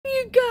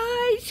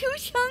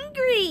who's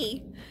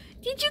hungry?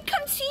 Did you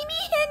come see me,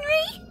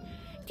 Henry?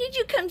 Did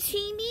you come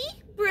see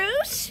me,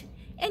 Bruce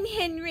and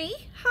Henry?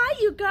 Hi,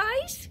 you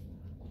guys.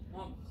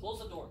 Mom, close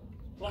the door.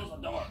 Close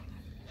the door.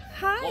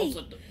 Hi. Close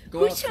the door.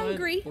 Who's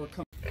hungry?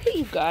 Hey,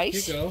 you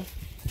guys. Here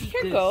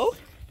you go.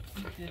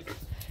 Here you go.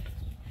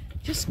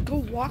 Just go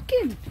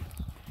walking.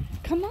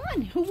 Come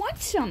on. Who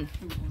wants some?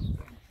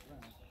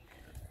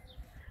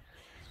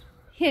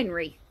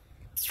 Henry.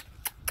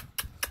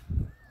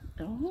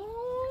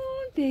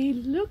 Oh, they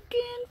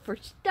looking for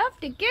stuff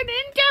to get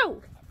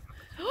into.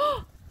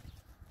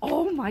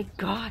 Oh my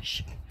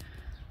gosh.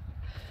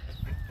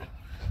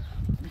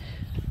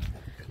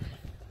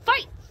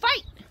 Fight,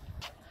 fight.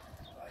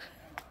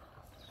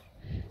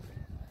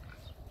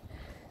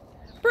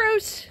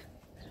 Bruce,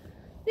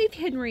 leave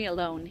Henry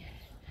alone.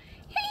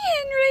 Hey,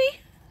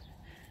 Henry.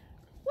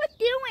 What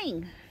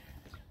doing?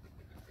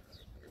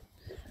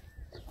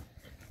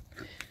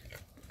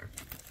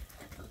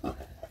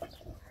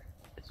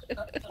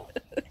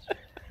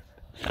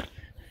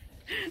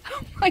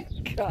 Oh my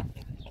God.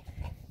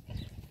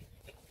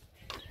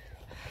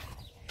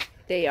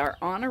 They are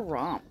on a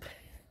romp.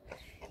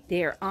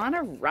 They are on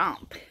a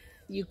romp.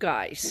 You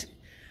guys,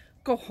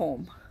 go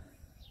home.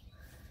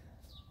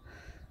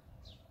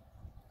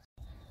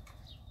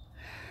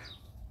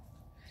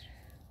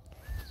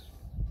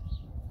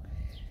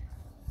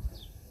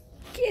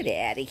 Get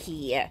out of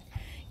here.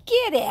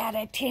 Get out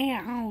of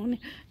town.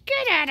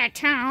 Get out of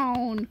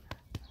town.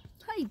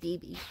 Hi,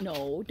 baby.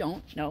 No,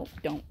 don't. No,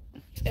 don't.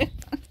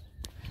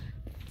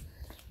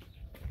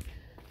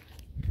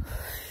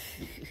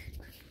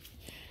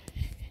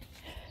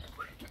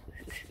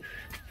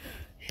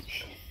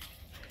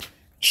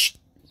 Shh.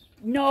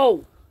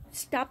 No.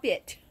 Stop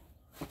it.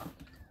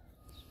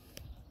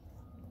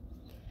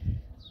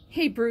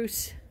 Hey,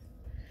 Bruce.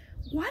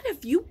 What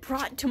have you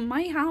brought to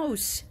my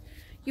house?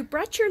 You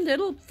brought your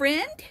little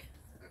friend?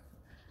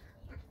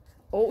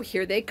 Oh,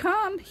 here they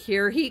come.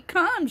 Here he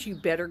comes. You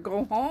better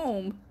go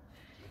home.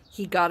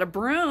 He got a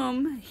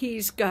broom.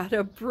 He's got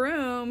a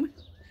broom.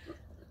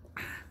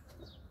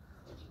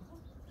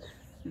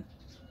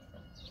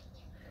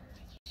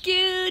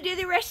 Rescue to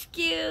the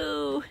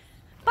rescue.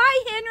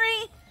 Bye,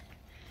 Henry.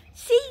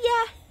 See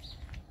ya.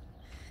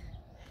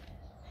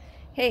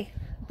 Hey,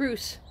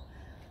 Bruce.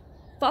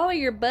 Follow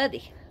your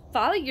buddy.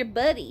 Follow your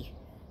buddy.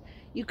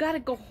 You gotta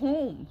go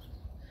home.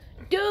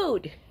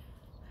 Dude.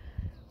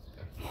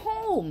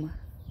 Home.